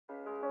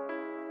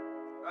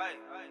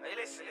Hey,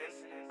 listen,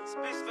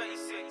 Space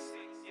 36,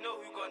 you know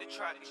who got the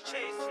track, it's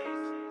Chase.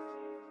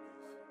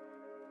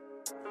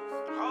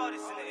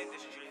 Hardest in the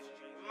industry,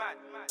 mad.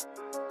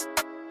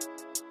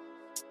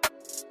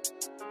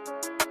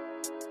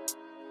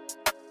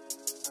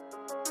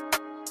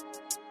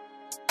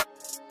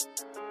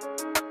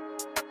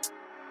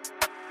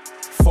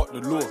 Fuck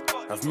the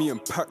law, have me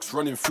and Pax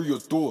running through your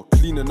door.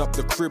 Cleaning up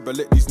the crib, I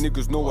let these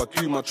niggas know I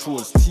do my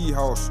chores.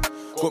 Tea-house,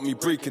 got me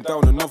breaking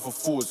down another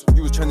fours.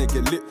 You was trying to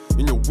get lit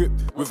in your whip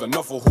with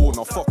another whore.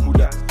 Now fuck all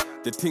that,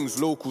 the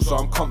thing's local so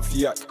I'm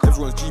comfy at.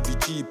 Everyone's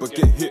GBG but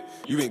get hit,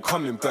 you ain't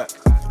coming back.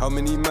 How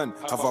many men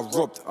have I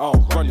robbed? I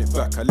don't run it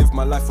back. I live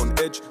my life on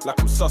edge like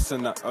I'm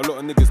sussing that. A lot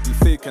of niggas be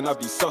fake and I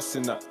be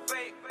sussing that.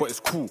 But it's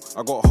cool,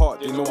 I got heart,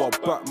 they know I'll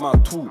back my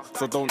tool.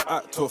 So don't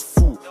act a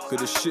fool, cause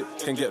the shit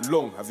can get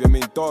long. Have your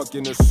main dog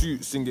in a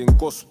suit singing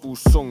gospel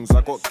songs.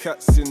 I got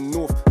cats in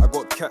north, I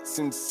got cats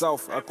in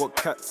south, I got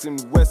cats in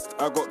west,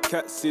 I got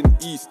cats in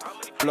east.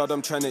 Blood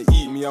I'm trying to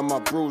eat, me and my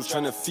bros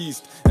trying to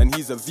feast. And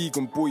he's a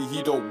vegan boy,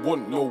 he don't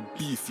want no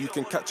beef. You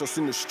can catch us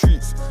in the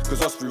streets,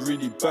 cause us we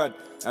really bad.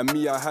 And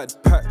me I had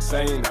packs, I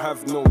ain't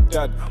have no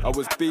dad. I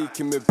was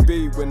baking with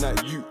Bay when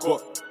that youth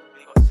got.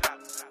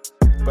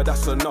 But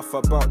that's enough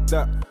about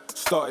that.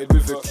 Started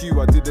with a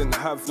Q, I didn't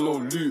have no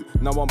loot.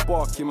 Now I'm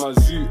barking my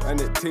zoo and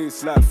it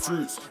tastes like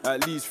fruits.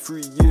 At least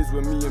 3 years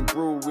with me and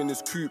bro in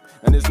his coupe.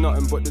 And there's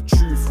nothing but the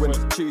truth when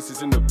the chase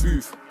is in the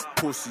booth.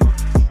 Pussy.